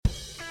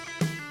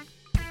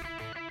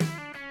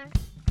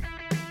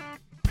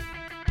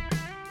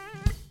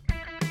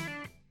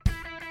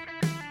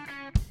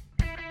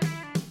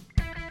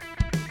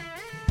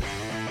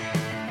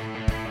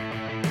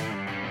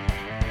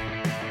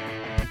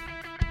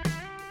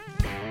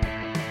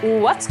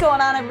What's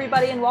going on,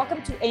 everybody, and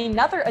welcome to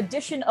another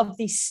edition of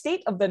the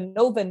State of the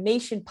Nova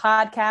Nation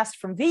podcast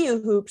from VU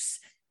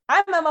Hoops.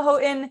 I'm Emma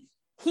Houghton.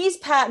 He's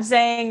Pat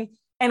Zhang.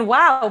 And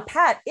wow,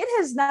 Pat, it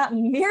has not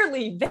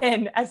nearly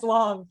been as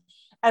long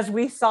as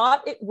we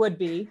thought it would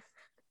be.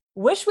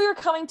 Wish we were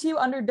coming to you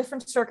under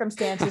different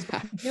circumstances,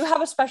 but we do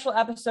have a special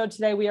episode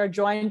today. We are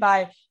joined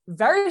by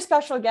very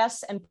special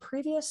guests and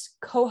previous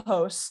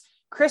co-hosts,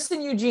 Chris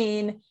and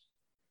Eugene.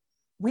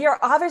 We are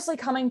obviously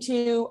coming to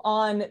you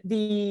on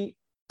the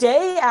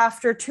day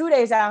after, 2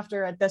 days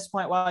after at this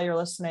point while you're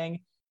listening,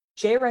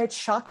 Jay Wright's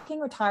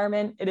shocking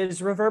retirement. It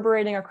is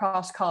reverberating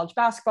across college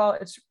basketball.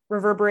 It's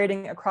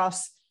reverberating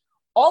across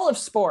all of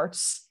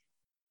sports.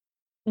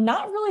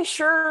 Not really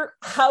sure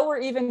how we're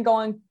even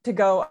going to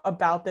go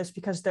about this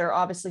because there are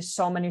obviously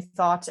so many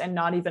thoughts and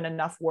not even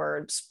enough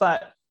words.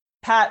 But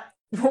Pat,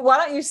 why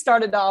don't you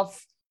start it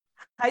off?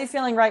 How are you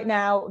feeling right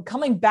now?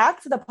 Coming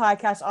back to the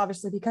podcast,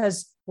 obviously,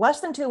 because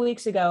less than 2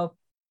 weeks ago,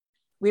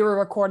 we were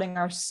recording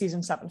our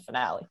season 7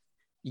 finale.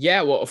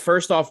 Yeah, well,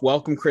 first off,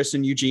 welcome, Chris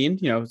and Eugene.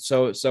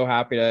 So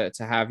happy to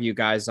have you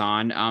guys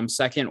on.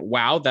 Second,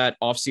 wow, that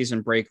off-season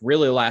break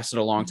really lasted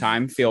a long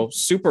time. Feel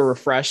super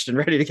refreshed and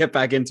ready to get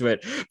back into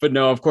it. But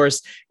no, of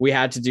course, we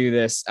had to do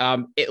this.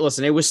 It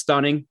was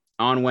stunning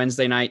on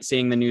Wednesday night.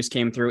 Seeing the news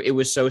came through, it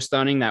was so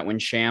stunning that when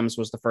Shams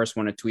was the first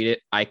one to tweet it,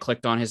 I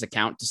clicked on his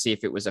account to see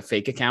if it was a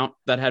fake account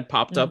that had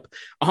popped up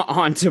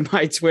onto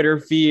my Twitter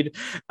feed.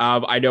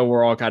 I know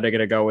we're all kind of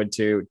going to go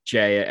into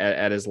Jay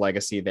at his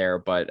legacy there,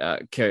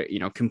 but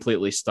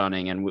completely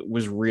stunning, and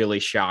was really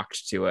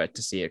shocked to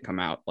see it come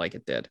out like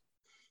it did.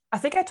 I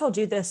think I told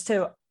you this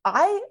too.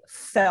 I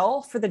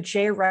fell for the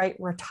Jay Wright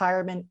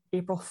retirement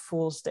April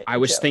Fool's Day. I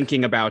was joke.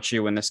 thinking about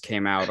you when this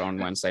came out on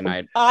Wednesday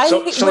night.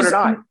 So did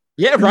I.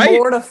 Yeah, right.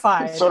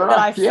 Mortified that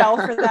I fell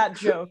for that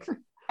joke.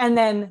 And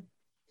then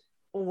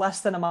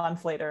less than a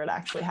month later, it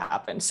actually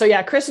happened. So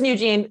yeah, Chris and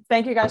Eugene,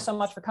 thank you guys so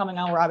much for coming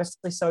on. We're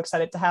obviously so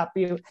excited to have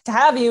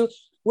you.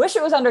 Wish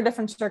it was under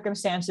different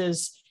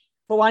circumstances,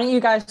 but why don't you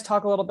guys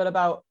talk a little bit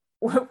about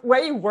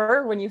where you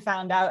were when you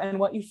found out and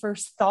what you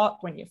first thought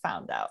when you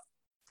found out?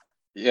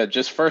 Yeah,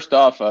 just first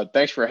off,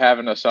 thanks for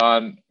having us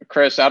on.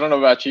 Chris, I don't know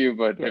about you,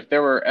 but if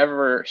there were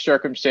ever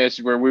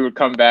circumstances where we would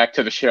come back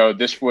to the show,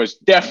 this was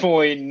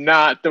definitely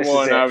not the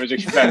one I was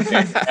expecting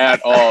at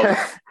all.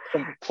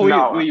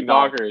 Completely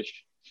bonkers.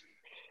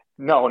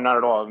 No, not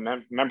at all.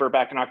 Remember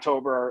back in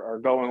October, our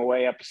going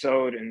away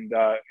episode, and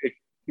if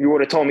you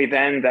would have told me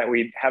then that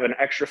we'd have an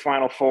extra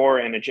Final Four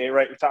and a Jay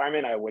Wright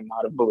retirement, I would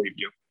not have believed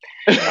you.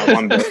 Not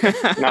one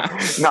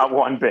bit. not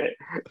one bit.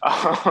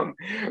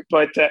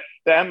 But to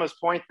Emma's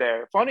point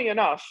there, funny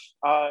enough,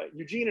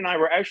 Eugene and I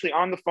were actually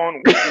on the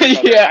phone with each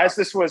other as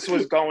this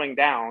was going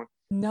down.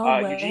 No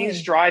way.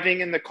 Eugene's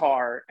driving in the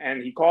car,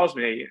 and he calls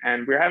me,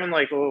 and we're having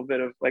like a little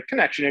bit of like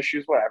connection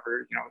issues,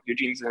 whatever.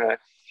 Eugene's in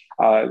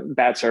a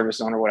bad service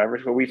zone or whatever.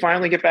 So we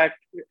finally get back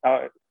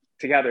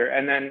together,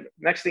 and then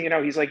next thing you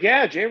know, he's like,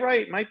 yeah, Jay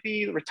Wright might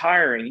be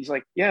retiring. He's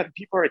like, yeah,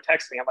 people are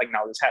texting. I'm like,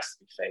 no, this has to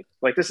be fake.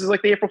 Like, this is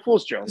like the April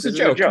Fool's joke. It's a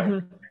joke.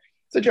 Mm-hmm.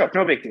 It's a joke,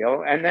 no big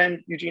deal. And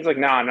then Eugene's like,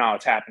 no,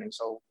 it's happening.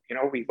 So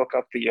we look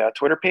up the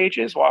Twitter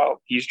pages while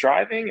he's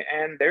driving,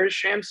 and there's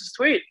Shams'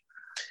 tweet,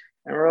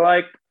 and we're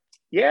like,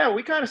 yeah,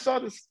 we kind of saw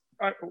this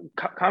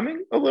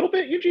coming a little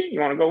bit. Eugene, you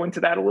want to go into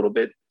that a little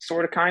bit?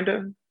 Sort of, kind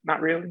of, not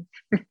really.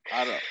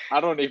 I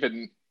don't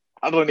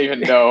even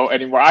know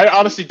anymore. I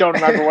honestly don't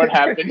remember what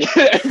happened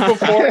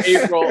before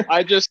April.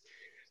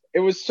 It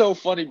was so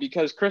funny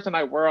because Chris and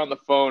I were on the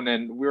phone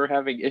and we were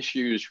having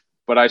issues,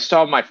 but I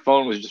saw my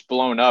phone was just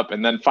blown up.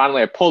 And then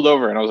finally I pulled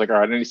over and I was like, all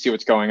right, I need to see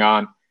what's going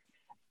on.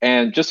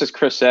 And just as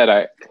Chris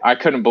said, I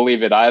couldn't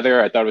believe it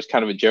either. I thought it was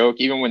kind of a joke.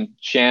 Even when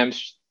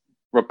Shams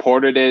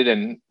reported it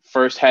and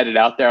first had it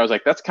out there, I was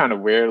like, that's kind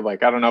of weird.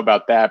 Like, I don't know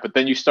about that. But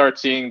then you start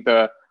seeing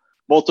the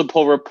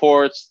multiple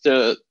reports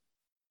to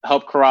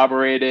help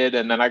corroborate it,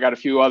 and then I got a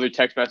few other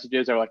text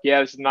messages. They're like,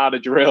 yeah, this is not a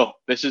drill,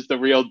 this is the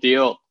real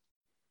deal.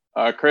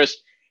 Chris,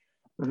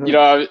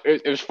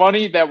 it was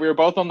funny that we were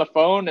both on the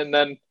phone, and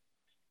then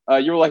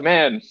you were like,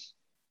 man,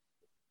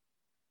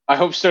 I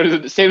hope so.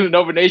 The State of the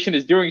Nova Nation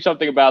is doing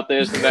something about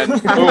this, and then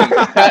boom,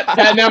 Pat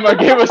and Emma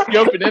gave us the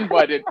open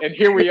invite, and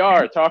here we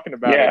are talking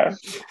about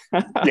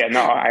it.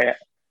 No, I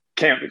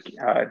can't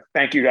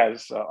thank you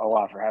guys a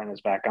lot for having us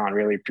back on.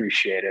 Really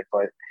appreciate it.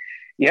 But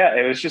yeah,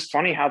 it was just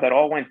funny how that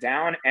all went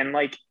down. And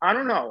like, I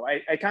don't know,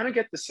 I kind of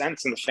get the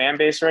sense in the fan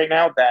base right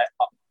now that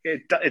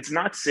it's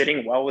not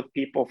sitting well with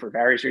people for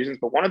various reasons.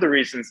 But one of the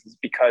reasons is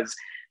because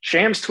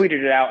Shams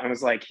tweeted it out and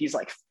was like, he's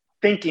like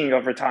thinking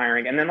of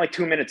retiring. And then like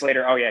 2 minutes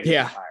later, oh yeah, he's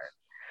retired.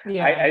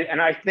 Yeah.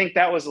 And I think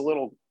that was a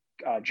little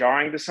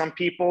jarring to some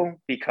people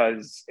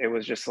because it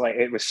was just like,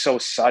 it was so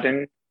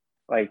sudden.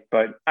 Like,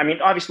 but I mean,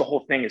 obviously the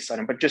whole thing is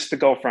sudden, but just to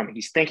go from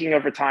he's thinking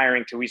of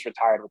retiring to he's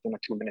retired within a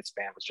 2 minute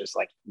span was just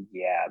like,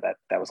 yeah,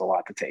 that was a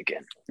lot to take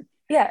in.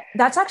 Yeah,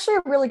 that's actually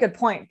a really good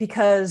point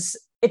because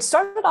it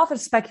started off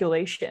as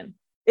speculation.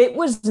 It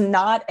was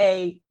not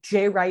a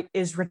Jay Wright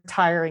is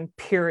retiring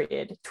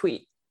period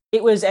tweet.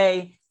 It was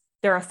there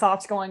are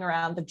thoughts going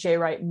around that Jay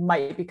Wright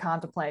might be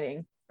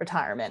contemplating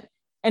retirement.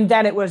 And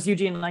then it was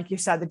Eugene, like you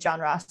said, the John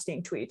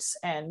Rothstein tweets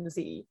and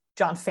the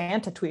John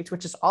Fanta tweets,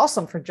 which is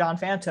awesome for John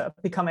Fanta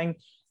becoming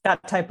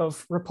that type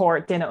of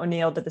report. Dana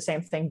O'Neill did the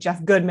same thing.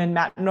 Jeff Goodman,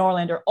 Matt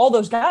Norlander, all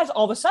those guys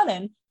all of a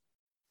sudden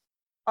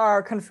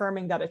are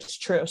confirming that it's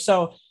true.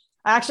 So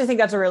I actually think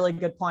that's a really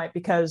good point,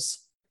 because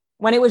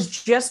when it was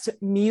just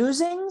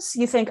musings,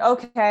 you think,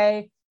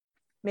 okay,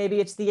 maybe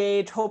it's the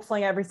age,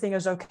 hopefully everything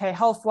is okay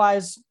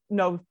health-wise,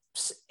 no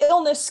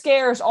illness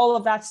scares, all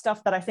of that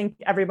stuff that I think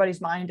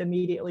everybody's mind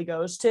immediately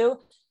goes to.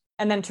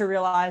 And then to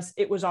realize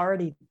it was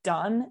already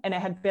done and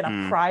it had been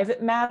a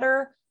private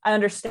matter, I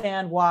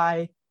understand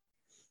why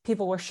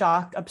people were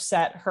shocked,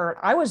 upset, hurt.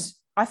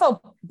 I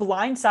felt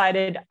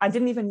blindsided. I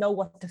didn't even know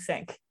what to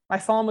think. My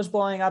phone was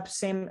blowing up,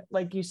 same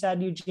like you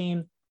said,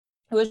 Eugene.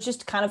 It was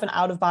just kind of an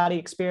out-of-body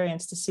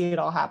experience to see it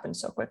all happen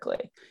so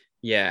quickly.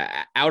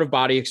 Yeah,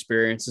 out-of-body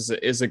experience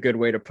is a good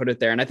way to put it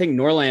there. And I think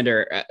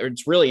Norlander,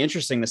 it's really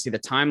interesting to see the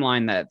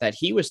timeline that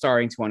he was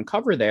starting to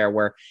uncover there,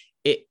 where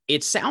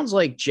it sounds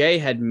like Jay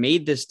had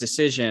made this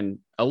decision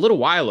a little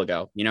while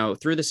ago,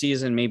 through the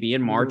season, maybe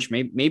in March,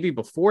 maybe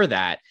before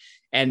that,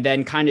 and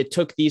then kind of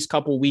took these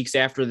couple weeks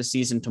after the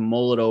season to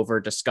mull it over,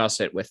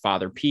 discuss it with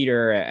Father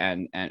Peter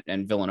and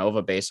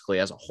Villanova basically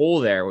as a whole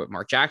there, with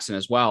Mark Jackson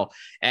as well.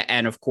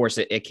 And of course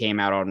it came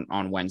out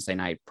on Wednesday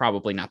night,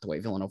 probably not the way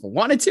Villanova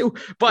wanted to,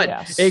 but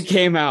yes, it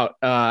came out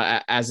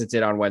as it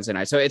did on Wednesday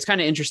night. So it's kind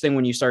of interesting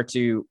when you start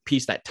to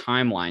piece that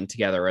timeline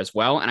together as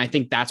well. And I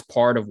think that's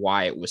part of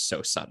why it was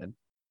so sudden.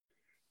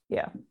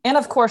 Yeah. And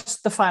of course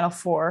the Final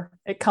Four,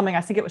 I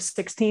think it was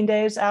 16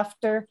 days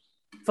after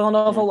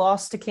Villanova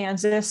lost to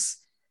Kansas.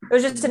 It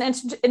was just an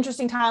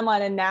interesting timeline.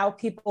 And now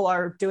people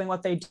are doing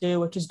what they do,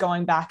 which is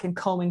going back and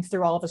combing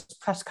through all of his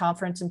press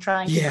conference and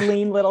trying to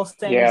glean little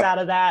things out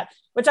of that,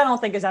 which I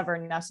don't think is ever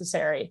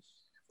necessary.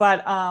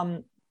 But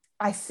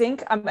I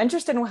think I'm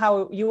interested in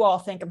how you all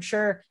think. I'm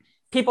sure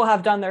people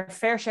have done their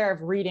fair share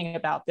of reading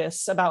about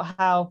this, about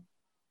how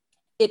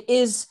it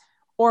is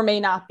or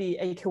may not be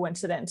a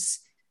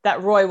coincidence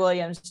that Roy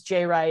Williams,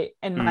 Jay Wright,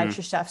 and Mike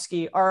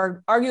Krzyzewski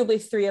are arguably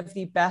three of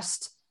the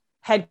best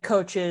head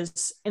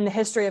coaches in the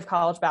history of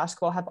college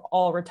basketball, have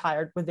all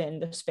retired within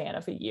the span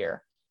of a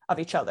year of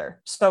each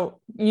other. So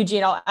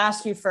Eugene, I'll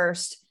ask you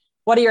first,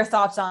 what are your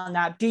thoughts on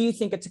that? Do you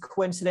think it's a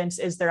coincidence?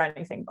 Is there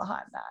anything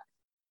behind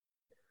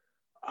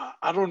that?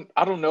 I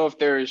don't know if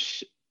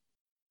there's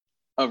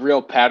a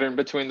real pattern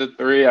between the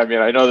three. I mean,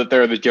 I know that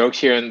there are the jokes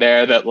here and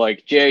there that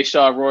like Jay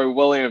saw Roy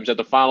Williams at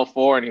the Final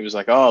Four and he was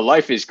like, "Oh,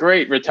 life is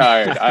great,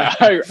 retired."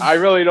 I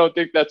really don't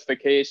think that's the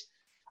case.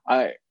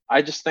 I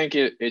just think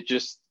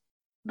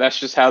that's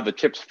just how the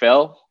chips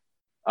fell.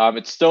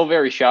 It's still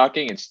very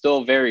shocking. It's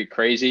still very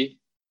crazy.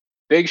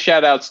 Big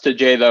shout outs to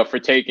Jay, though, for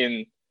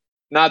taking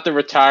not the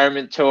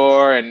retirement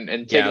tour and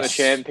taking the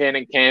champagne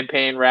and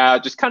campaign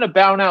route, just kind of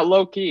bowing out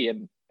low key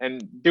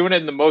and doing it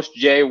in the most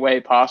Jay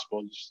way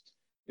possible. Just,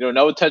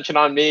 no attention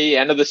on me,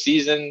 end of the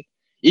season.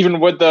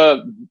 Even with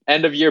the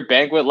end of year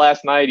banquet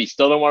last night, he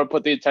still didn't want to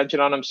put the attention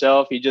on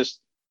himself. He just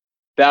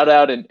bowed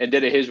out and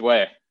did it his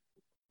way.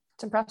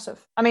 It's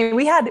impressive. I mean,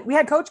 we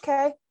had Coach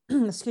K,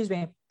 excuse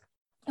me,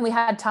 and we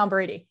had Tom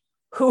Brady,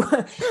 who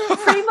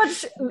pretty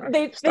much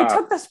they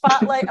took the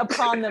spotlight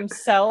upon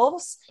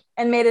themselves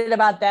and made it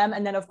about them.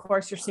 And then, of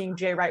course, you're seeing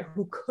Jay Wright,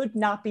 who could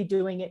not be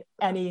doing it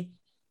any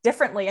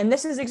differently. And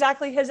this is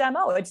exactly his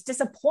MO. It's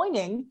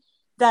disappointing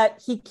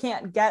that he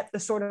can't get the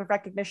sort of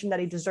recognition that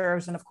he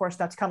deserves. And of course,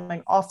 that's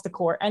coming off the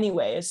court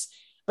anyways.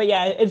 But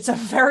yeah, it's a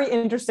very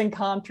interesting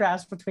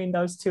contrast between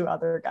those two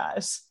other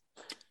guys.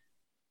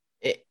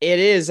 It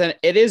is. And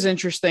it is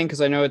interesting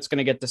because I know it's going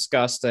to get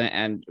discussed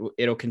and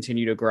it'll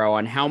continue to grow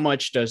on how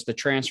much does the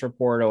transfer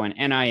portal and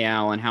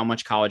NIL and how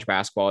much college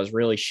basketball has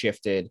really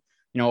shifted,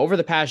 over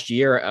the past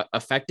year,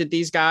 affected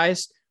these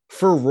guys.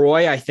 For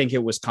Roy, I think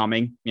it was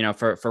coming,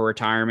 for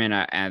retirement,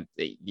 and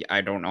I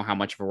don't know how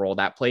much of a role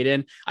that played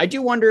in. I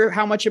do wonder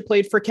how much it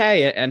played for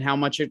Kay and how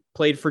much it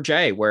played for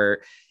Jay,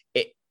 where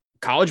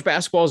college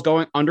basketball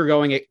is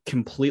undergoing a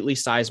completely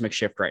seismic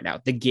shift right now.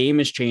 The game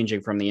is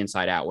changing from the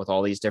inside out with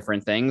all these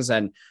different things.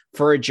 And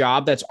for a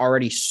job that's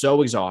already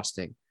so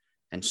exhausting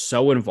and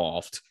so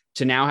involved,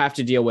 to now have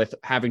to deal with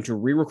having to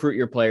re-recruit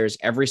your players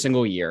every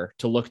single year,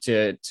 to look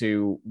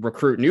to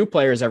recruit new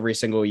players every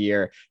single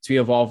year, to be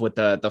involved with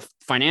the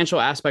financial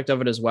aspect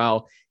of it as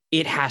well.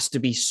 It has to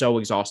be so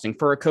exhausting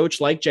for a coach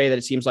like Jay that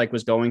it seems like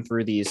was going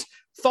through these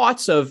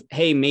thoughts of,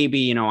 hey,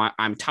 maybe,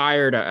 I'm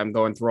tired. I'm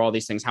going through all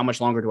these things. How much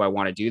longer do I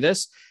want to do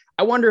this?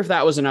 I wonder if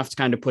that was enough to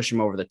kind of push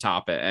him over the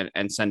top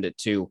and send it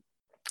to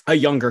a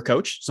younger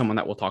coach, someone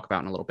that we'll talk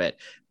about in a little bit,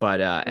 but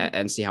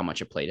and see how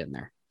much it played in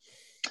there.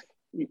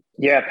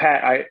 Yeah,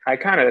 Pat, I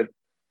kind of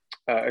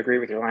agree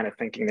with your line of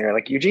thinking there.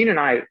 Like Eugene and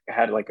I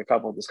had like a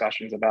couple of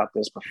discussions about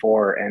this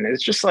before, and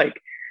it's just like,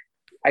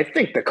 I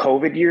think the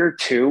COVID year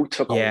too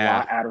took a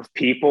lot out of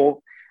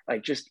people,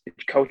 like just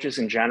coaches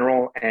in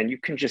general. And you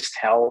can just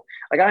tell,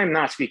 like, I am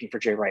not speaking for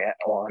Jay Wright at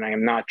all. And I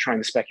am not trying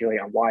to speculate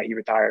on why he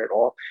retired at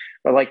all,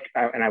 but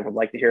and I would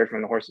like to hear it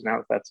from the horse's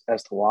mouth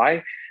as to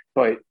why,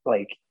 but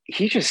like,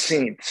 he just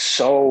seemed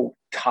so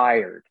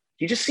tired.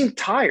 He just seemed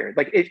tired.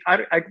 Like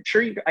I'm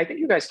sure I think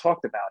you guys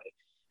talked about it,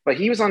 but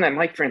he was on that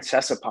Mike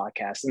Francesa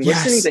podcast, and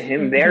listening to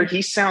him there,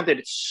 he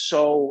sounded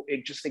so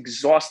just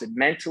exhausted,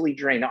 mentally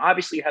drained. Now,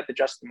 obviously you had the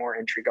Justin Moore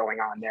entry going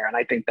on there, and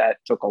I think that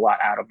took a lot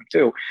out of him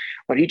too,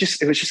 but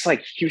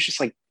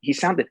he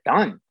sounded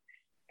done.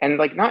 And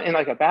like, not in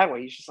like a bad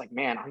way. He's just like,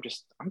 man, I'm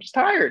just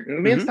tired. And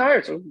the man's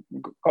tired. So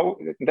go.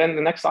 Then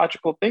the next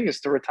logical thing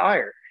is to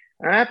retire.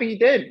 And I'm happy he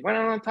did. Went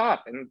out on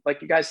top. And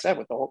like you guys said,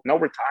 with the whole no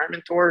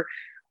retirement tour,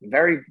 I'm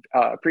very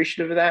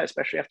appreciative of that,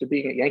 especially after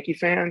being a Yankee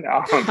fan.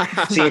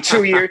 Seeing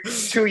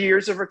 2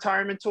 years of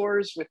retirement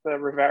tours with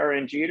Rivera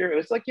and Jeter. It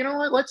was like, you know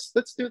what? Let's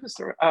do this.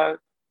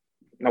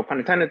 No pun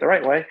intended, the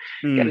right way,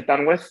 get it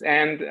done with,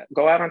 and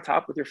go out on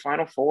top with your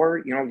final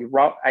four. You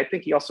know, I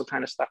think he also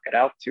kind of stuck it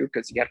out too,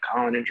 because he had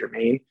Colin and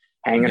Jermaine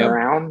hanging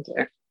around.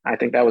 And I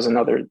think that was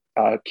another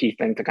key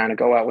thing to kind of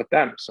go out with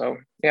them. So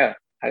yeah,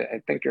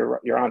 I think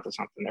you're onto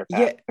something there, Pat.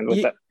 Yeah, and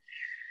with that.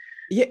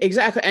 Yeah,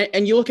 exactly.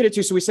 And you look at it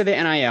too. So we said the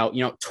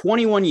NIL,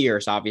 21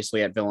 years,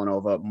 obviously, at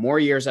Villanova, more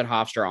years at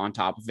Hofstra on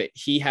top of it.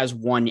 He has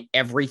won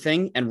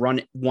everything and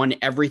won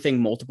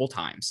everything multiple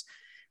times.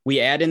 We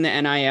add in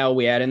the NIL,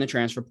 we add in the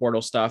transfer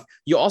portal stuff.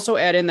 You also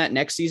add in that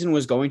next season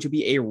was going to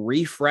be a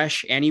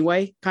refresh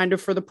anyway, kind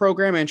of for the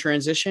program and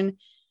transition.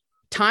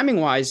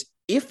 Timing wise,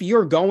 if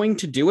you're going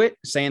to do it,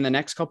 say in the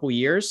next couple of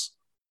years,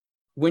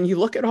 when you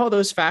look at all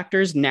those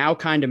factors, now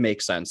kind of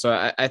makes sense.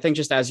 So I think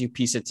just as you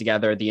piece it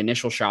together, the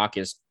initial shock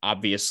is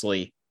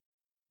obviously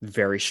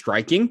very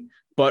striking.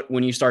 But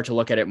when you start to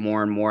look at it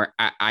more and more,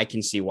 I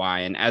can see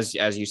why. And as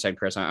you said,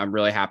 Chris, I'm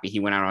really happy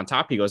he went out on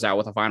top. He goes out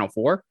with a Final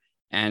Four.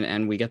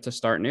 And we get to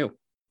start new.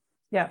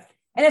 Yeah.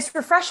 And it's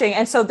refreshing.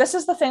 And so this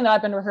is the thing that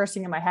I've been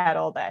rehearsing in my head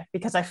all day,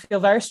 because I feel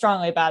very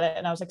strongly about it.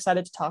 And I was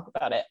excited to talk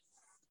about it.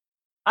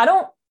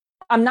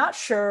 I'm not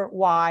sure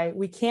why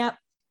we can't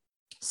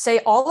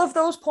say all of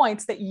those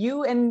points that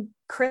you and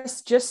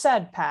Chris just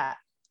said, Pat,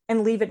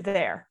 and leave it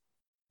there.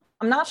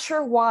 I'm not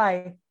sure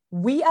why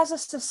we as a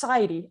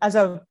society, as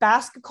a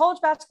college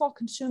basketball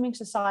consuming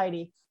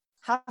society,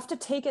 have to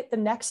take it the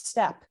next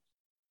step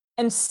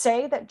and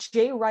say that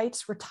Jay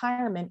Wright's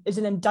retirement is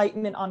an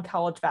indictment on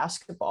college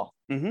basketball.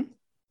 Mm-hmm.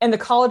 And the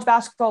college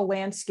basketball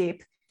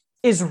landscape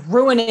is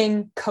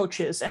ruining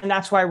coaches. And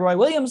that's why Roy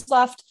Williams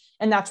left.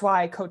 And that's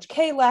why Coach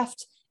K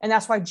left. And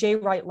that's why Jay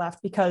Wright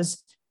left,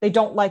 because they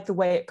don't like the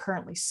way it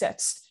currently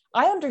sits.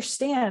 I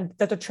understand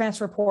that the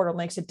transfer portal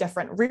makes it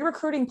different.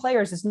 Re-recruiting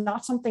players is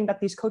not something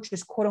that these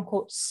coaches, quote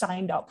unquote,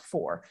 signed up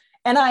for.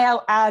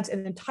 NIL adds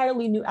an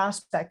entirely new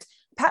aspect.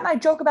 Pat and I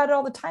joke about it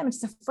all the time.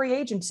 It's the free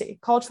agency,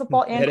 college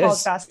football and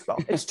college basketball.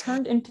 It's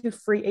turned into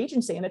free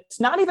agency, and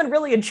it's not even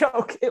really a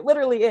joke. It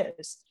literally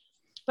is.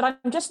 But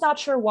I'm just not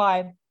sure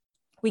why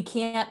we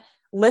can't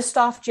list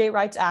off Jay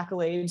Wright's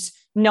accolades,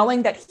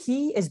 knowing that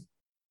he is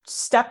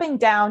stepping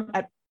down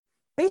at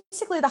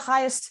basically the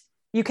highest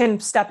you can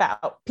step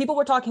out. People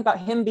were talking about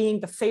him being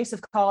the face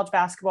of college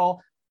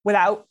basketball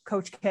without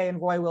Coach K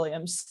and Roy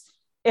Williams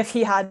if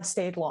he had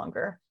stayed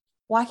longer.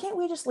 Why can't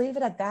we just leave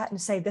it at that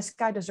and say this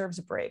guy deserves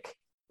a break?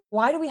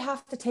 Why do we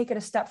have to take it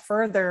a step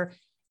further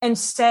and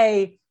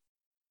say,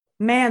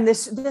 man,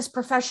 this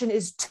profession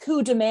is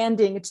too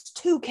demanding. It's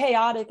too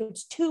chaotic.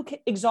 It's too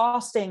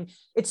exhausting.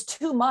 It's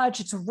too much.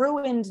 It's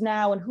ruined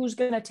now. And who's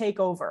going to take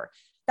over?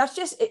 That's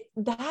just it.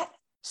 That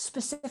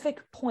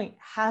specific point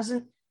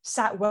hasn't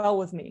sat well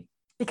with me,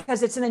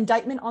 because it's an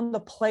indictment on the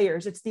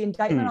players. It's the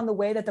indictment on the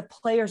way that the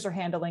players are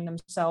handling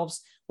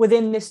themselves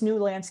within this new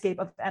landscape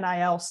of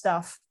NIL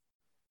stuff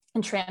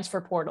and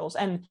transfer portals.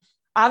 And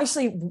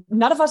obviously,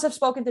 none of us have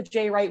spoken to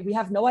Jay Wright. We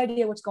have no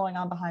idea what's going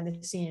on behind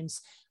the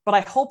scenes, but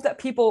I hope that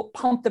people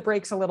pump the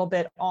brakes a little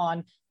bit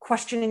on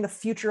questioning the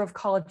future of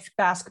college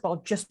basketball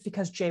just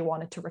because Jay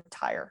wanted to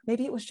retire.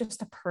 Maybe it was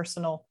just a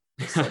personal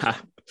decision.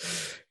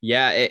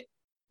 Yeah,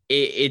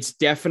 it's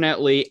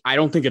definitely, I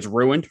don't think it's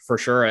ruined for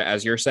sure.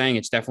 As you're saying,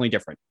 it's definitely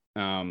different.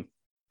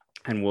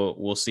 And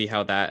we'll see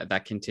how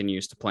that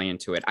continues to play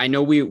into it. I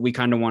know we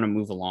kind of want to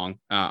move along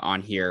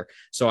on here.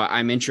 So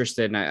I'm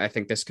interested, and I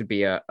think this could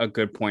be a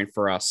good point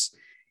for us.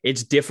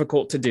 It's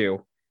difficult to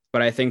do,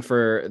 but I think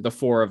for the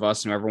four of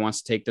us, and whoever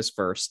wants to take this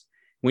first,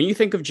 when you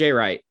think of Jay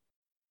Wright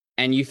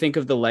and you think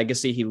of the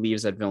legacy he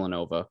leaves at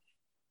Villanova,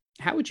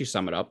 how would you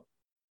sum it up?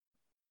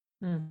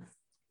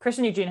 Chris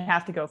and Eugene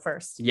have to go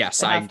first.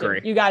 Yes, I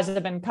agree. You guys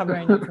have been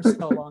covering it for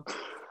so long.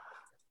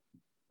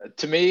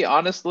 To me,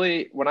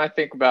 honestly, when I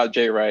think about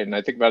Jay Wright and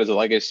I think about his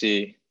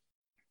legacy,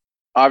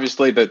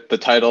 obviously the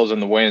titles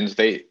and the wins,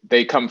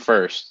 they come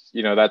first.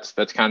 You know, that's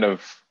kind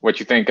of what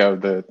you think of,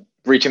 the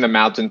reaching the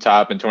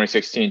mountaintop in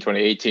 2016,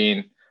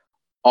 2018,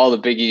 all the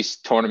Big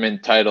East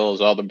tournament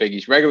titles, all the Big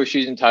East regular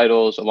season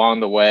titles along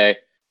the way,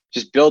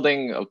 just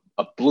building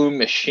a blue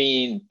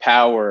machine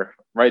power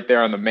right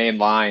there on the main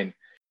line.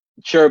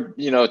 Sure,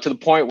 you know, to the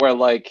point where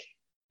like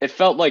it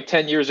felt like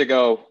 10 years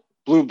ago,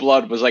 Blue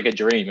Blood was like a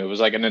dream. It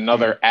was like in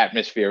another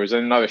atmosphere. It was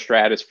in another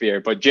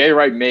stratosphere. But Jay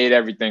Wright made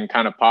everything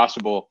kind of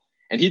possible.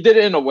 And he did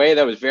it in a way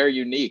that was very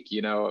unique.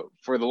 You know,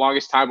 for the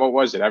longest time, what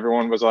was it?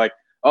 Everyone was like,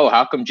 oh,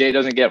 how come Jay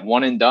doesn't get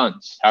one and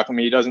dones? How come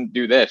he doesn't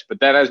do this? But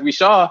then as we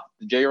saw,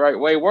 the Jay Wright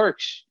way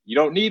works. You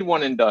don't need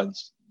one and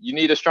dones. You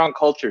need a strong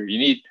culture. You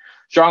need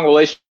strong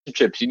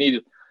relationships. You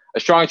need a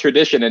strong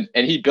tradition.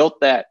 And he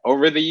built that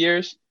over the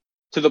years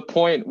to the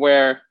point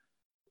where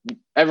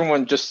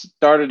everyone just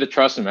started to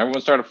trust him.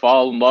 Everyone started to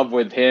fall in love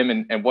with him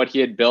and what he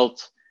had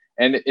built.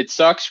 And it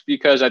sucks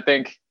because I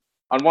think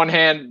on one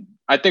hand,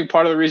 I think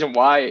part of the reason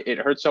why it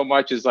hurts so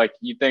much is like,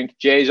 you think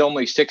Jay's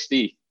only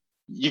 60.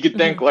 You could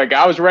think like,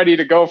 I was ready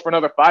to go for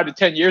another 5 to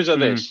 10 years of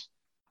this.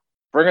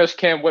 Bring us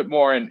Cam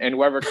Whitmore and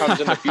whoever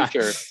comes in the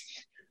future.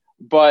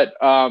 But,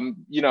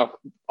 you know,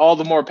 all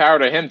the more power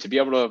to him to be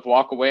able to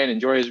walk away and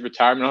enjoy his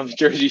retirement on the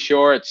Jersey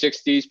Shore at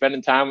 60,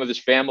 spending time with his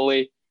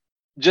family.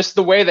 Just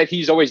the way that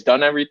he's always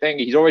done everything.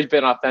 He's always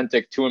been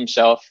authentic to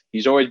himself.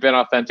 He's always been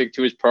authentic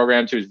to his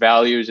program, to his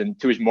values, and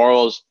to his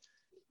morals.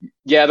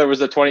 Yeah, there was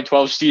the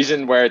 2012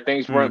 season where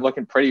things weren't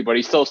looking pretty, but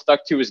he still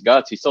stuck to his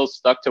guts. He still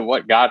stuck to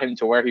what got him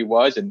to where he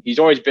was, and he's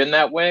always been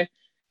that way.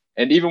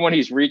 And even when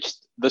he's reached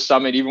the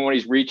summit, even when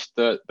he's reached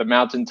the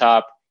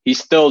mountaintop, he's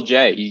still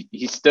Jay.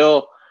 He's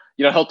still,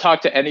 you know, he'll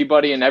talk to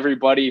anybody and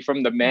everybody,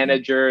 from the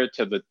manager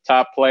to the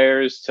top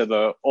players to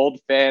the old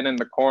fan in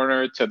the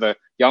corner to the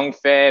young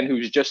fan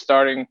who's just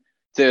starting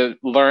to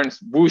learn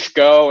whoosh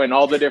go and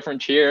all the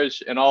different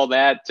cheers and all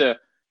that, to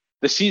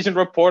the seasoned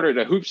reporter,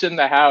 to Hoops in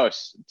the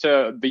House,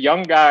 to the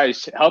young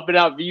guys helping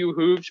out VU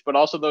Hoops, but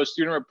also those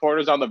student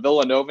reporters on the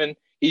Villanovan.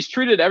 He's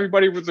treated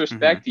everybody with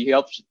respect. He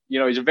helps, you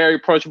know, he's a very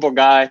approachable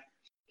guy.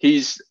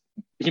 He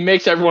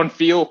makes everyone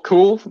feel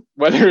cool,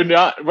 whether or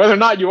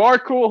not you are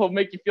cool. He'll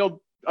make you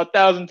feel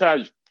 1,000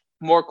 times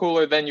more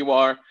cooler than you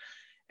are.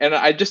 And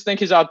I just think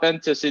his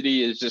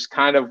authenticity is just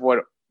kind of what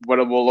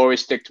it will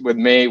always stick with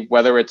me,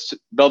 whether it's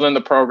building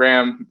the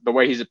program, the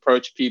way he's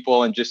approached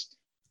people, and just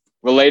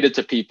related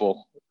to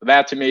people.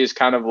 That to me is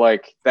kind of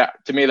like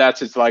that. To me,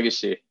 that's his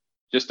legacy.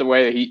 Just the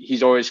way that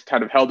he's always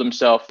kind of held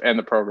himself and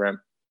the program.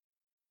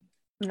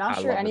 I'm not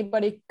sure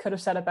anybody could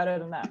have said it better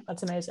than that.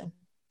 That's amazing.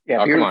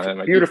 Yeah, come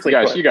on, beautifully.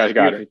 You guys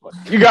got it.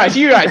 You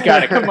guys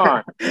got it. Come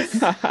on.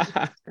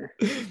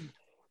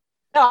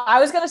 No, I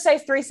was going to say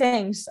 3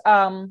 things.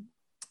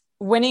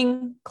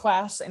 Winning,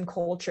 class, and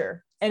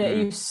culture. And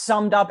you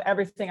summed up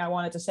everything I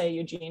wanted to say,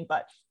 Eugene,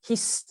 but he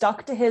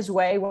stuck to his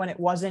way when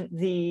it wasn't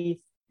the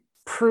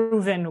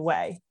proven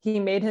way.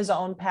 He made his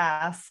own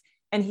path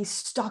and he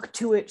stuck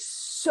to it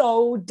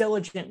so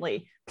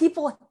diligently.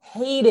 People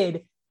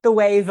hated the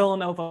way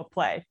Villanova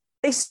play.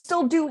 They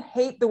still do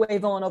hate the way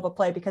Villanova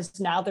play because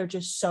now they're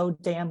just so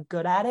damn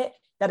good at it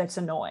that it's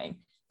annoying.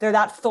 They're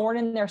that thorn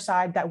in their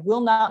side that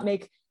will not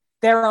make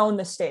their own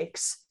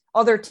mistakes.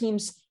 Other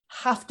teams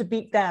have to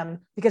beat them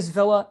because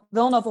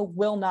Villanova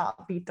will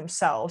not beat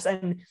themselves.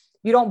 And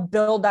you don't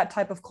build that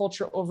type of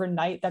culture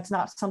overnight. That's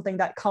not something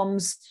that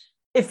comes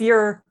if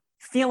you're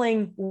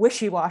feeling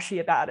wishy-washy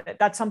about it.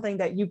 That's something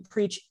that you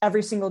preach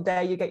every single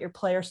day. You get your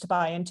players to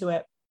buy into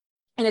it.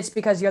 And it's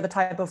because you're the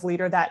type of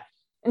leader that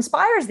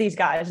inspires these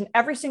guys. And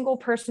every single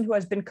person who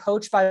has been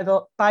coached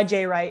by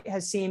Jay Wright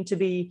has seemed to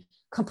be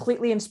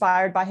completely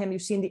inspired by him.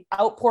 You've seen the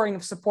outpouring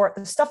of support.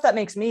 The stuff that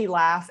makes me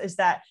laugh is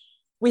that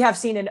we have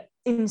seen an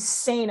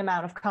insane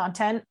amount of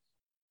content.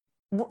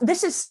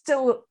 This is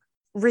still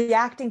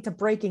reacting to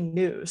breaking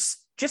news.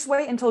 Just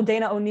wait until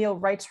Dana O'Neill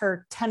writes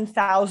her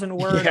 10,000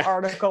 word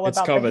article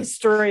about the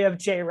history of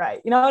Jay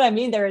Wright. You know what I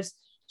mean? There is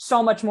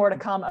so much more to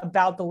come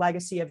about the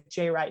legacy of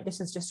Jay Wright. This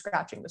is just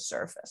scratching the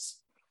surface.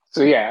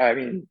 So, yeah, I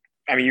mean,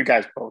 you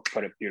guys both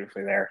put it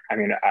beautifully there. I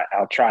mean,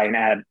 I'll try and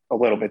add a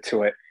little bit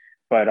to it.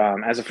 But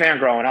as a fan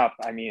growing up,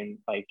 I mean,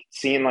 like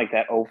seeing like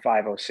that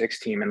 05-06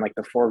 team and like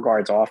the 4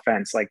 guards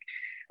offense, like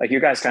you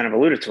guys kind of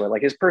alluded to it,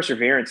 like his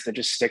perseverance to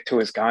just stick to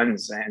his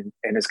guns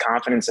and his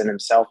confidence in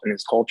himself and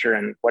his culture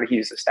and what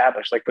he's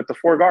established. Like with the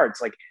 4 guards,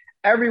 like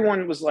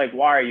everyone was like,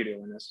 why are you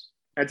doing this?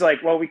 And it's like,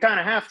 well, we kind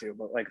of have to,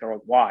 but like, they're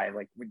like, why?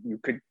 Like you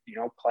could, you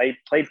know, play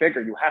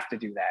bigger. You have to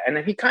do that. And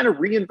then he kind of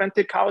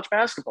reinvented college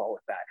basketball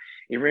with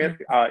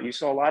that. You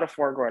saw a lot of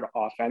 4 guard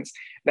offense.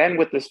 Then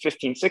with this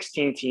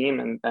 15-16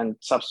 team and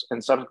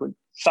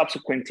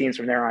subsequent teams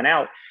from there on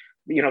out,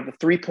 you know, the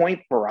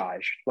 3-point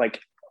barrage, like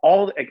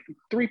all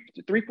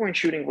three-point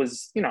shooting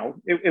was, you know,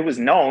 it was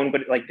known,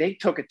 but like they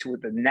took it to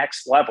the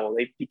next level.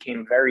 They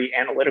became very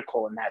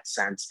analytical in that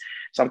sense.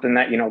 Something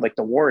that, you know, like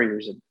the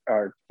Warriors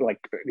are like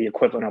the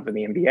equivalent of in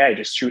the NBA,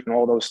 just shooting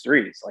all those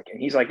threes. Like, and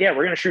he's like, yeah,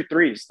 we're going to shoot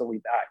threes till we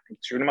die.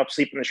 Shoot them up,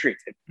 sleep in the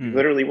streets. It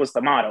literally was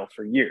the motto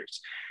for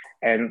years.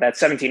 And that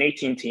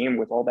 17-18 team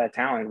with all that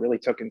talent really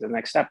took it to the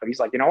next step. But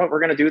he's like, you know what, we're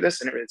going to do this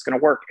and it's going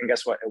to work. And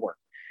guess what? It worked.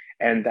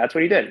 And that's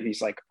what he did. He's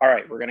like, all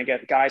right, we're going to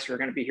get guys who are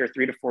going to be here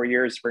 3 to 4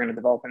 years. We're going to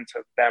develop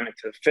into them and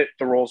to fit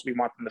the roles we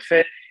want them to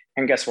fit.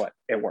 And guess what?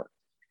 It worked.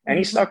 And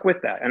he stuck with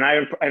that. And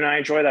I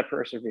enjoy that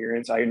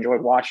perseverance. I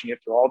enjoyed watching it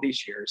through all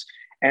these years.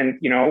 And,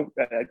 you know,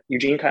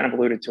 Eugene kind of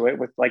alluded to it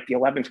with like the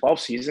 11-12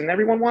 season.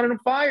 Everyone wanted him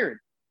fired.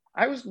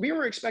 We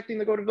were expecting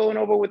to go to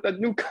Villanova with a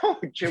new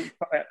coach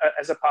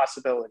as a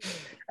possibility.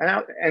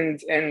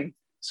 And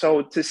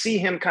so to see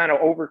him kind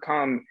of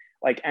overcome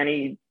like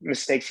any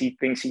mistakes he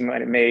thinks he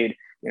might have made,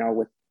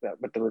 with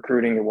the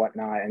recruiting and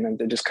whatnot, and then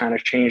to just kind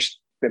of change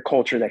the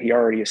culture that he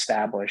already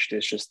established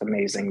is just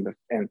amazing.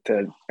 And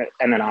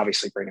then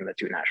obviously bringing the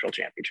 2 national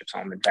championships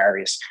home and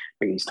various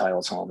Big East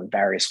titles home and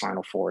various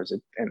Final Fours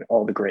and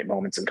all the great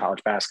moments in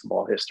college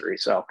basketball history.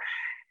 So,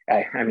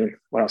 I mean,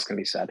 what else can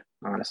be said,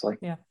 honestly?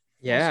 Yeah.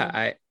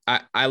 Yeah,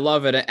 I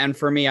love it. And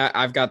for me,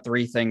 I've got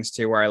 3 things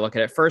too, where I look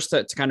at it. First,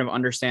 to kind of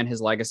understand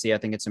his legacy, I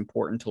think it's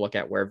important to look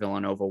at where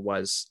Villanova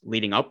was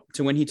leading up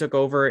to when he took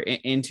over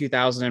in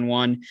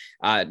 2001.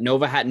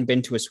 Nova hadn't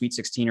been to a Sweet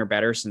 16 or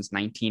better since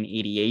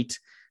 1988.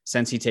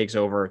 Since he takes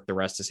over, the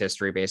rest is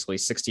history. Basically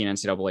 16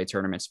 NCAA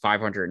tournaments,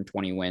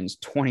 520 wins,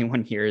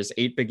 21 years,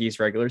 8 Big East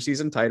regular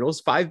season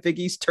titles, 5 Big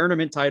East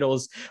tournament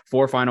titles,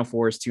 4 Final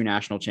Fours, 2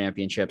 national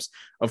championships.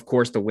 Of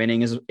course, the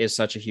winning is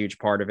such a huge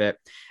part of it.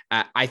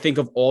 I think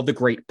of all the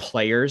great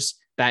players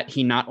that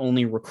he not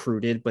only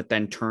recruited, but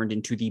then turned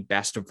into the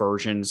best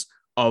versions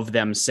of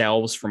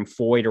themselves, from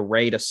Foy to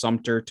Ray to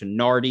Sumter to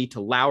Nardi to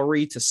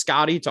Lowry to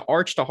Scotty to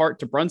Arch to Hart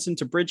to Brunson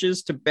to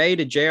Bridges to Bay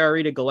to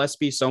JRE to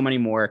Gillespie, so many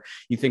more.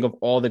 You think of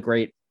all the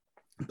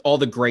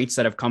greats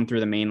that have come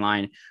through the main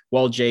line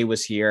while Jay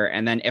was here.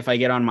 And then if I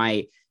get on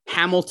my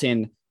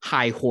Hamilton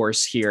high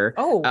horse here,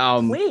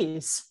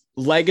 please.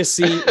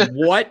 Legacy.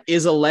 What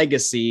is a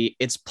legacy?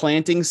 It's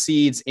planting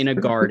seeds in a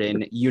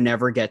garden you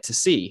never get to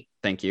see.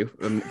 Thank you,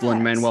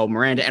 Lin-Manuel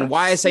Miranda. And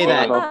why I say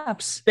that,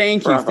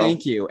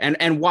 thank you.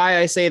 And why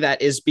I say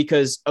that is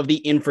because of the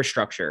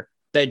infrastructure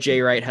that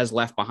Jay Wright has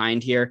left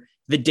behind here.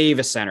 The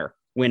Davis Center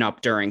went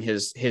up during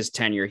his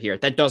tenure here.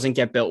 That doesn't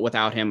get built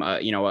without him,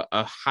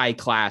 a high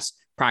class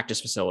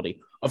practice facility.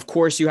 Of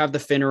course, you have the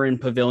Finneran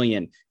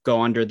Pavilion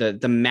go under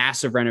the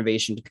massive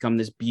renovation to become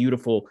this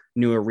beautiful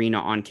new arena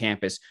on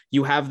campus.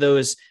 You have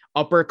those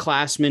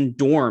upperclassmen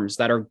dorms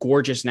that are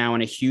gorgeous now,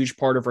 and a huge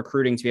part of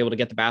recruiting to be able to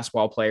get the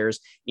basketball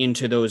players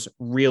into those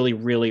really,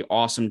 really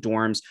awesome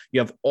dorms. You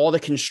have all the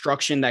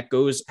construction that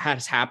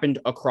has happened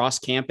across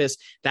campus.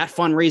 That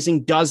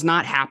fundraising does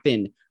not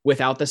happen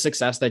without the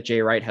success that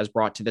Jay Wright has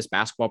brought to this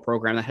basketball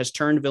program that has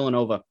turned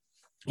Villanova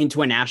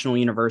into a national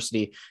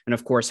university, and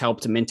of course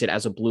helped to mint it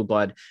as a blue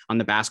blood on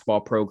the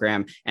basketball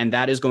program. And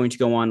that is going to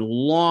go on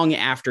long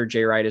after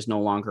Jay Wright is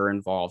no longer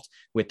involved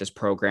with this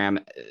program.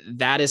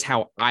 That is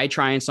how I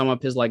try and sum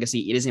up his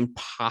legacy. It is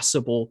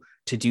impossible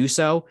to do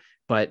so,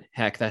 but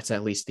heck, that's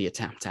at least the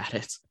attempt at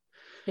it.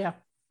 Yeah,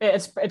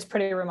 it's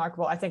pretty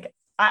remarkable. I think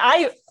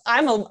I'm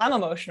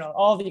emotional.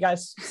 All of you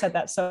guys said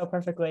that so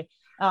perfectly.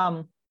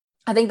 I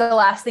think the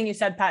last thing you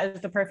said, Pat,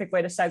 is the perfect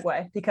way to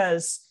segue,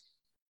 because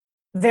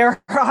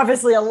there are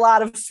obviously a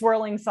lot of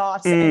swirling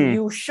thoughts, and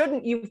you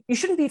shouldn't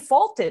be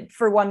faulted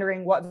for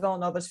wondering what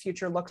Villanova's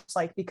future looks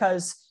like,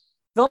 because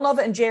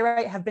Villanova and Jay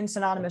Wright have been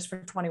synonymous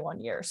for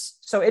 21 years.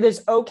 So it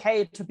is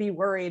okay to be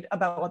worried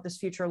about what this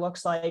future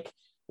looks like.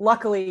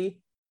 Luckily,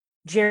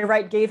 Jay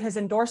Wright gave his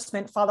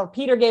endorsement. Father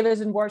Peter gave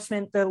his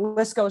endorsement. The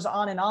list goes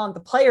on and on. The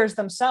players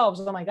themselves,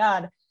 oh my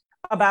God,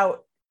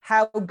 about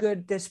how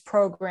good this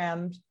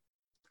program,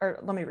 or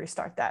let me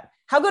restart that.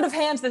 How good of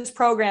hands this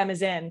program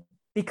is in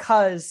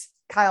because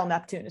Kyle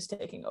Neptune is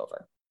taking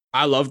over.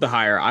 I love the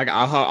hire.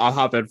 I'll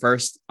hop in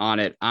first on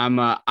it.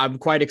 I'm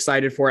quite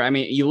excited for it. I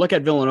mean, you look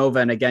at Villanova,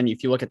 and again,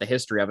 if you look at the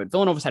history of it,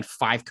 Villanova's had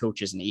 5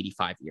 coaches in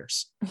 85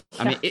 years. Yeah.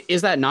 I mean,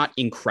 is that not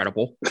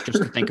incredible?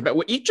 Just to think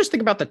about just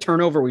think about the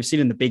turnover we've seen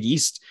in the Big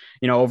East,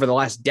 over the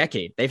last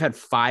decade. They've had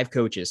 5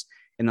 coaches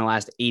in the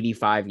last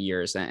 85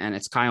 years. And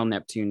it's Kyle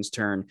Neptune's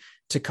turn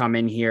to come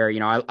in here.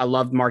 I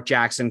loved Mark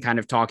Jackson kind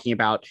of talking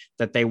about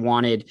that they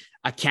wanted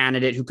a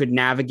candidate who could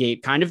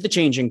navigate kind of the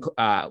changing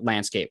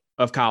landscape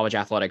of college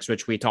athletics,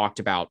 which we talked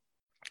about.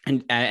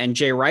 And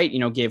Jay Wright,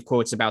 gave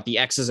quotes about the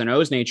X's and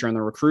O's nature and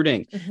the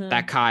recruiting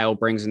that Kyle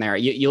brings in there.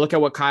 You look at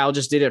what Kyle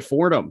just did at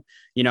Fordham,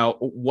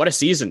 what a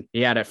season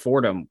he had at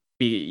Fordham.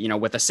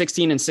 With a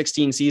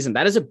 16-16 season,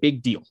 that is a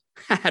big deal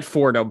at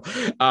Fordham.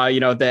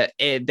 That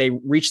they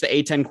reached the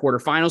A10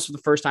 quarterfinals for the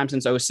first time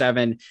since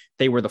 2007.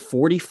 They were the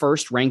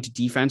 41st ranked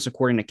defense,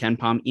 according to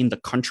KenPom, in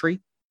the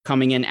country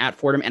coming in at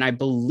Fordham. And I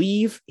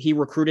believe he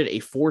recruited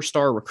a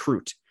 4-star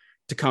recruit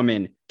to come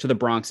in to the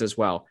Bronx as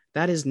well.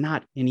 That is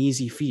not an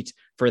easy feat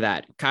for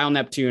that. Kyle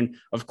Neptune,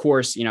 of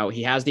course,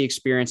 he has the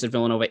experience at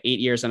Villanova, 8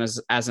 years and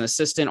as an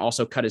assistant,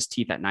 also cut his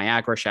teeth at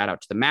Niagara. Shout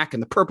out to the MAC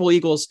and the Purple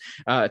Eagles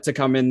to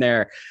come in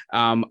there.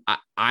 I'm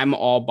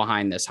all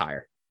behind this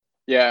hire.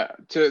 Yeah,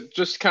 to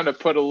just kind of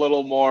put a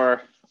little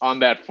more on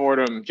that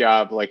Fordham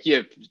job, like,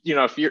 if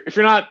you're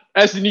not,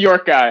 as a New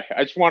York guy,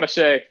 I just want to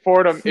say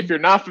Fordham, if you're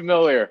not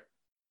familiar,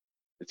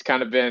 it's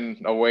kind of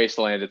been a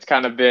wasteland. It's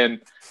kind of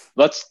been,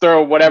 let's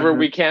throw whatever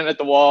we can at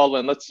the wall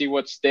and let's see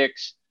what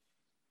sticks.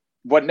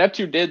 What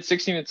Neptune did,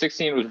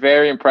 16-16, was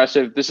very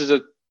impressive. This is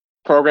a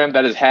program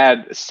that has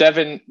had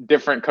 7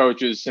 different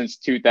coaches since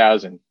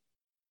 2000.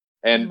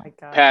 And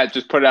Pat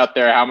just put it out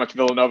there how much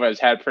Villanova has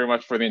had pretty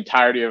much for the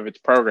entirety of its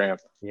program.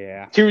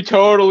 Yeah. 2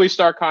 totally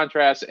stark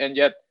contrasts, and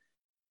yet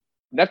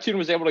Neptune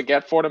was able to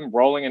get Fordham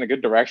rolling in a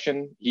good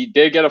direction. He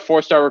did get a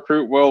 4-star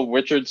recruit, Will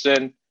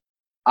Richardson.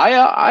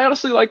 I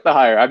honestly like the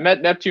hire. I've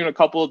met Neptune a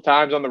couple of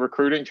times on the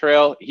recruiting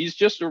trail. He's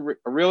just a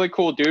really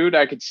cool dude.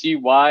 I could see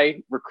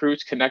why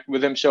recruits connect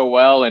with him so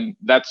well, and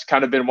that's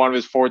kind of been one of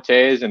his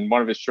fortes and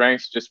one of his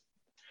strengths, just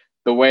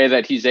the way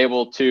that he's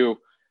able to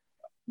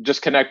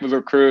just connect with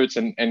recruits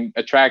and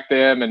attract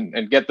them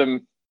and get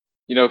them,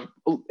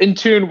 in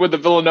tune with the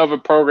Villanova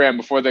program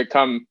before they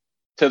come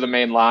to the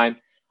main line.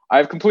 I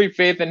have complete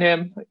faith in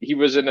him. He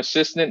was an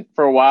assistant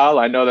for a while.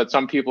 I know that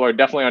some people are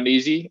definitely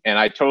uneasy, and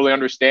I totally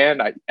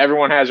understand.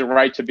 Everyone has a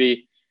right to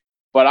be,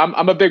 but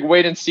I'm a big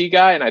wait and see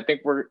guy, and I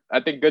think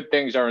good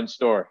things are in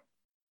store.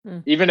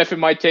 Even if it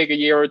might take a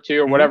year or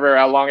two or whatever,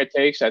 how long it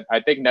takes. I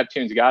think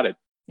Neptune's got it.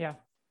 Yeah.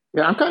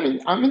 Yeah,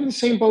 I'm in the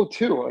same boat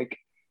too. Like,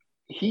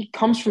 he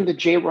comes from the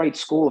Jay Wright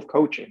School of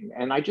Coaching,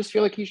 and I just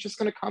feel like he's just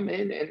going to come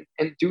in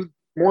and do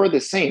more of the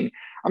same.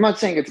 I'm not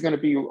saying it's going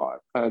to be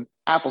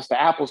apples to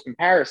apples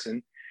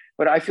comparison,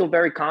 but I feel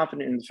very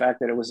confident in the fact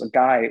that it was a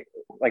guy,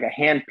 like a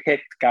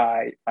hand-picked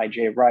guy by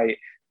Jay Wright,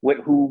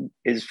 who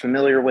is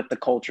familiar with the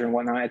culture and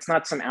whatnot. It's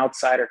not some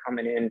outsider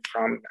coming in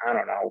from, I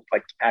don't know,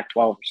 like Pac-12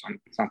 or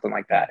something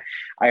like that.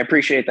 I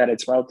appreciate that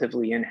it's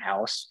relatively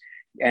in-house.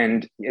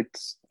 And you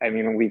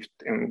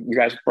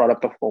guys brought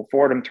up the whole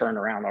Fordham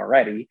turnaround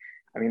already.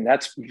 I mean,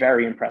 that's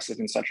very impressive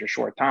in such a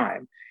short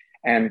time.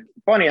 And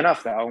funny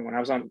enough, though,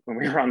 when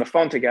we were on the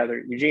phone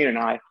together, Eugene and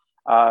I,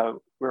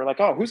 we were like,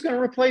 "Oh, who's going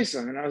to replace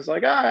him?" And I was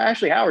like,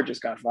 Ashley Howard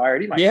just got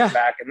fired. He might come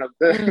back."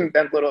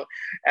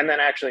 And then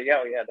actually,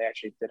 they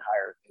actually did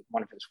hire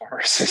one of his former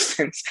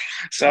assistants.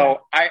 So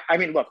I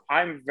mean, look,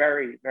 I'm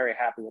very, very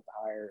happy with the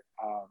hire.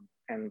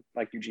 And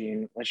like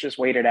Eugene, let's just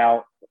wait it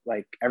out.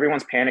 Like,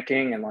 everyone's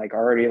panicking and like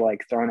already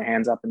like throwing their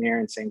hands up in the air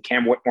and saying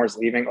Cam Whitmore's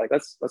leaving. Like,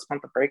 let's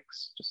pump the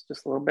brakes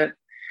just a little bit.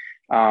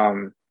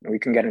 We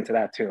can get into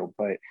that too,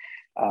 but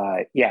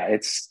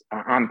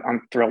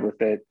I'm thrilled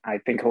with it. I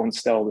think he'll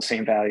instill the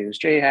same values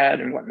Jay had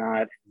and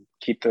whatnot,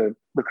 keep the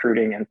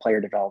recruiting and player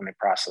development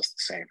process the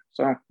same.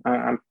 So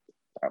I'm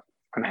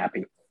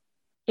happy.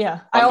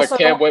 Yeah. The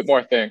Cam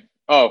Whitmore thing.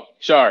 Oh,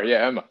 sorry.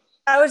 Yeah, Emma.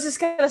 I was just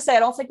going to say, I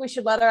don't think we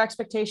should let our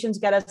expectations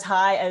get as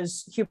high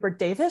as Hubert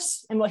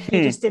Davis and what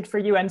he just did for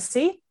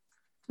UNC,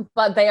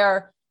 but they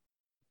are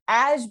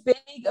as big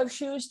of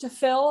shoes to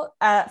fill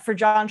for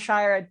John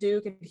Shire at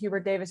Duke and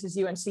Hubert Davis's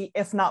UNC,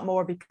 if not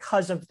more,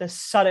 because of the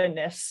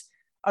suddenness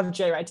of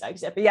Jay Wright's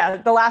exit. But yeah,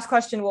 the last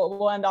question,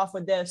 we'll end off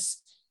with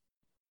this.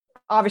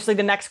 Obviously,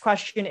 the next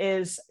question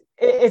is,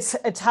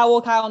 it's how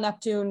will Kyle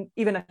Neptune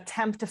even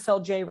attempt to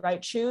fill Jay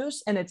Wright's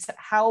shoes? And it's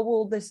how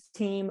will this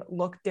team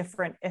look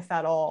different, if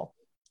at all,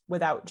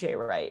 without Jay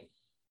Wright?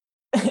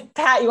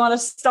 Pat, you want to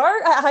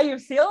start? How you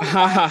feeling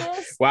about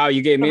this? Wow,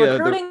 you gave me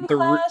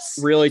the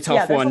really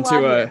tough one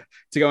to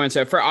go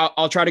into.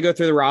 I'll try to go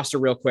through the roster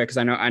real quick because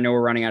I know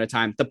we're running out of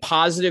time. The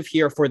positive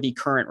here for the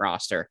current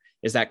roster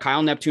is that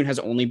Kyle Neptune has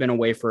only been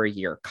away for a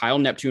year. Kyle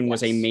Neptune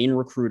was a main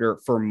recruiter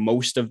for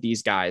most of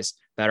these guys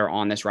that are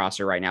on this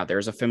roster right now.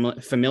 There's a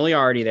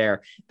familiarity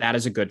there. That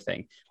is a good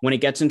thing. When it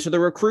gets into the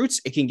recruits,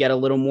 it can get a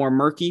little more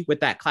murky with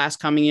that class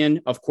coming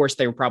in. Of course,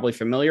 they were probably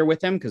familiar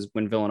with him because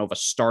when Villanova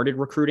started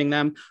recruiting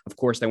them, of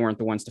course, they weren't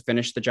the ones to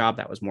finish the job.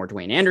 That was more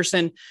Dwayne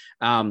Anderson.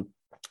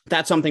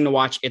 That's something to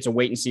watch. It's a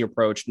wait and see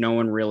approach. No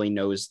one really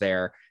knows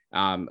there.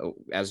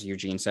 As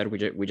Eugene said,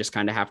 we just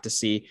kind of have to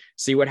see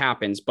what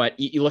happens. But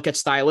you look at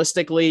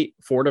stylistically,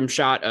 Fordham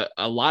shot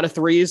a lot of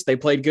threes. They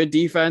played good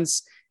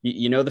defense.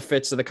 You know the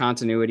fits of the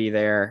continuity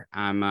there.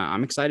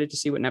 I'm excited to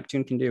see what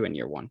Neptune can do in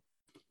year one.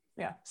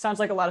 Yeah, sounds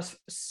like a lot of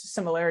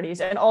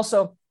similarities. And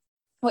also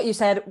what you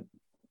said,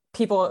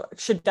 people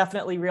should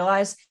definitely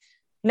realize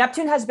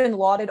Neptune has been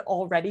lauded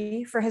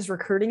already for his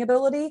recruiting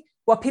ability.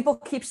 What people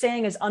keep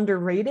saying is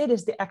underrated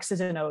is the X's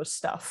and O's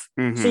stuff.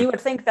 So you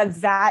would think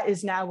that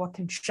is now what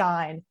can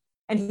shine.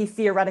 And he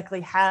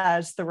theoretically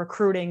has the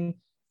recruiting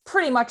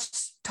pretty much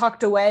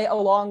tucked away,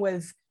 along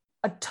with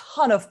a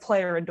ton of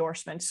player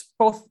endorsements,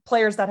 both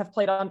players that have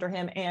played under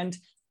him and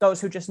those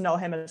who just know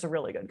him as a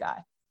really good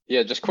guy.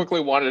 Yeah, just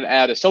quickly wanted to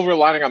add a silver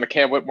lining on the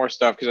Cam Whitmore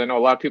stuff, because I know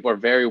a lot of people are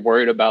very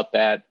worried about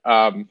that.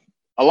 A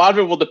lot of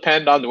it will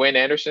depend on Dwayne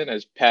Anderson,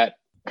 as Pat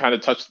kind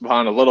of touched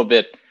upon a little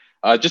bit,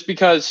 just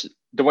because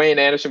Dwayne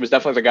Anderson was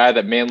definitely the guy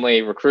that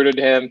mainly recruited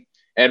him.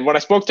 And when I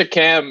spoke to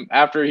Cam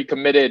after he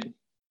committed,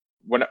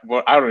 I don't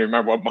even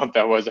remember what month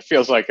that was. It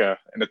feels like an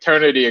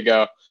eternity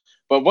ago.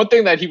 But one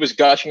thing that he was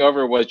gushing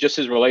over was just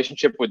his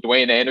relationship with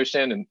Dwayne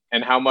Anderson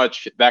and how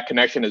much that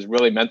connection has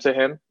really meant to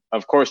him.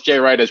 Of course, Jay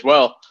Wright as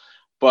well.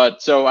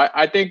 But so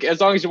I think as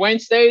long as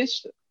Dwayne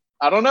stays,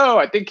 I don't know.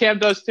 I think Cam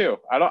does too.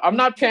 I'm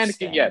not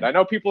panicking yet. I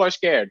know people are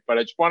scared, but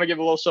I just want to give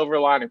a little silver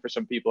lining for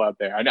some people out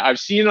there. I've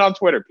seen it on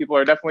Twitter. People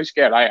are definitely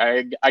scared.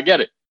 I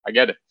get it. I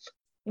get it.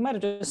 You might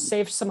have just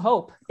saved some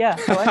hope. Yeah,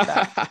 I like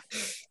that.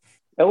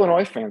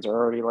 Illinois fans are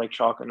already like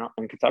chalking up,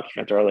 and Kentucky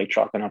fans are already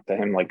chalking up to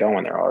him like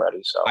going there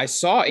already. So I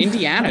saw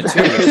Indiana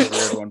too. Which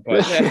is a weird one,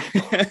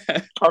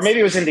 but or maybe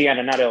it was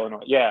Indiana, not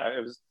Illinois. Yeah,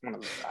 it was one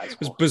of those guys. It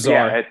was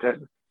bizarre. Yeah,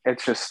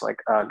 it's just like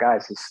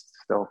guys, he's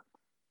still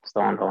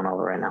on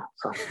Villanova right now.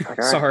 So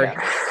like, sorry.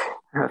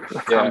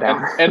 Calm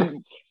down.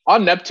 And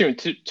on Neptune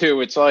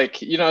too, it's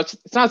like,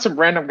 it's not some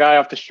random guy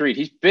off the street.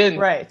 He's been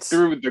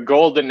through the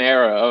golden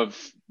era of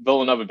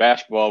Villanova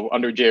basketball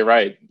under Jay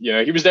Wright.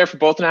 He was there for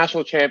both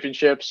national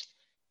championships.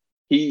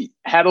 He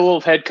had a little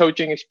head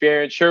coaching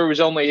experience. Sure, it was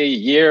only a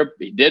year.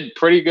 He did a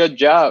pretty good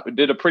job in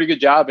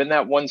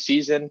that one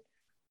season.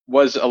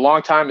 Was a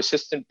long-time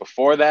assistant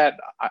before that.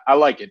 I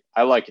like it.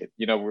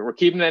 We're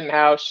keeping it in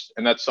house,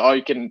 and that's all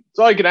you can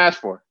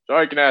ask for. That's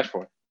all you can ask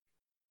for.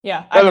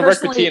 Yeah, Rick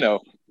Pitino.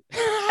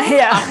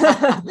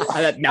 Yeah.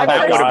 Now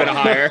that would have been a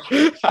hire.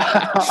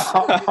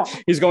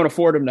 He's going to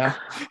Fordham now.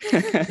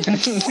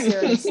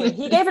 Seriously.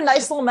 He gave a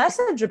nice little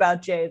message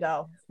about Jay,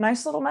 though.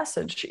 Nice little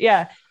message.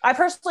 Yeah. I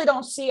personally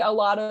don't see a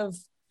lot of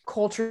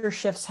culture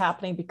shifts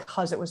happening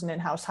because it was an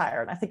in-house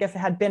hire. And I think if it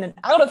had been an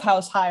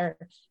out-of-house hire,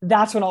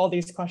 that's when all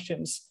these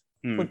questions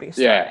would be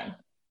starting.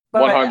 Yeah,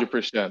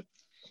 100%.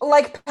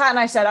 Like Pat and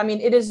I said, I mean,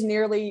 it is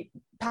nearly...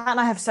 Pat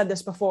and I have said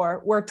this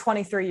before. We're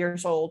 23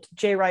 years old.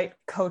 Jay Wright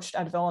coached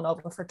at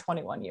Villanova for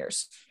 21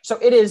 years. So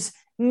it is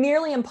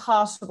nearly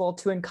impossible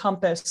to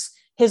encompass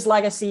his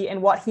legacy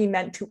and what he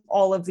meant to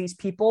all of these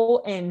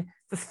people in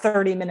the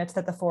 30 minutes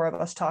that the four of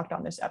us talked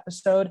on this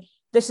episode.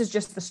 This is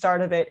just the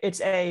start of it.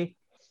 It's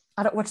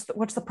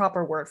what's the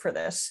proper word for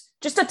this?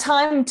 Just a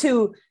time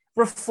to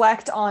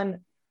reflect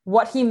on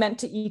what he meant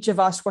to each of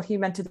us, what he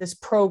meant to this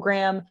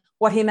program,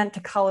 what he meant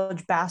to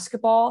college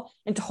basketball,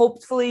 and to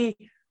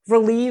hopefully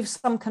relieve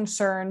some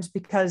concerns,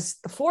 because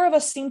the four of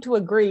us seem to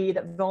agree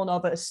that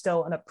Villanova is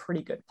still in a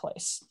pretty good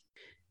place.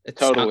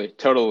 Totally.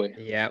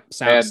 Yeah.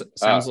 Sounds.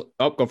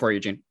 Go for it,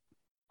 Eugene.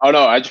 Oh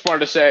no, I just wanted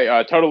to say,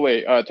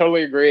 totally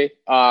agree.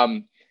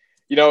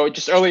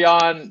 Just early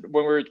on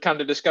when we were kind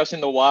of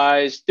discussing the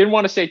whys, didn't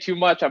want to say too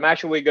much. I'm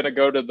actually going to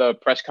go to the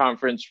press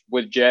conference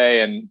with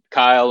Jay and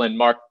Kyle and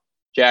Mark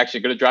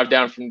Jackson. Going to drive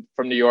down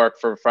from New York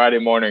for Friday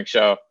morning.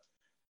 So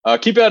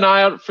keep an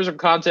eye out for some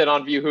content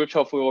on View Hoops.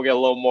 Hopefully we'll get a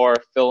little more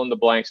fill in the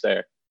blanks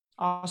there.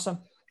 Awesome.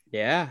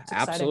 Yeah,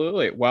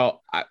 absolutely.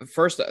 Well,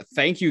 first,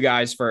 thank you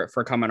guys for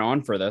coming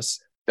on for this.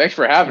 Thanks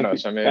for having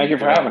us. I mean, thank you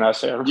for having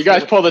us. You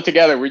guys pulled it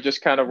together. We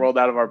just kind of rolled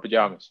out of our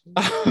pajamas.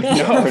 No,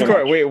 of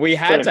course. We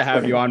had to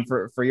have you on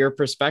for your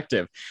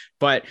perspective.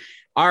 But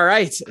all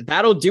right,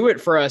 that'll do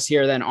it for us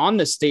here then on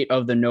the State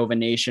of the Nova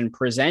Nation,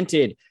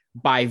 presented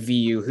by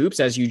VU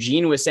Hoops. As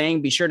Eugene was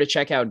saying, be sure to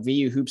check out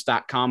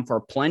vuhoops.com for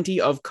plenty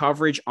of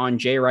coverage on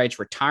Jay Wright's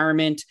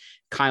retirement,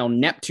 Kyle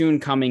Neptune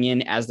coming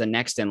in as the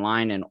next in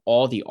line, and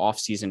all the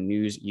offseason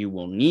news you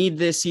will need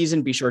this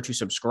season. Be sure to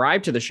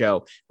subscribe to the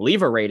show,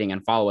 leave a rating,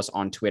 and follow us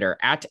on Twitter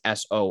at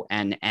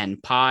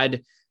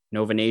SONNPod.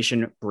 Nova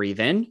Nation, breathe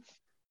in,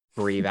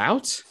 breathe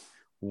out.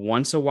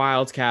 Once a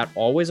Wildcat,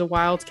 always a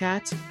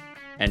Wildcat.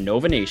 And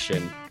Nova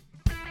Nation,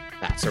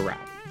 that's a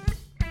wrap.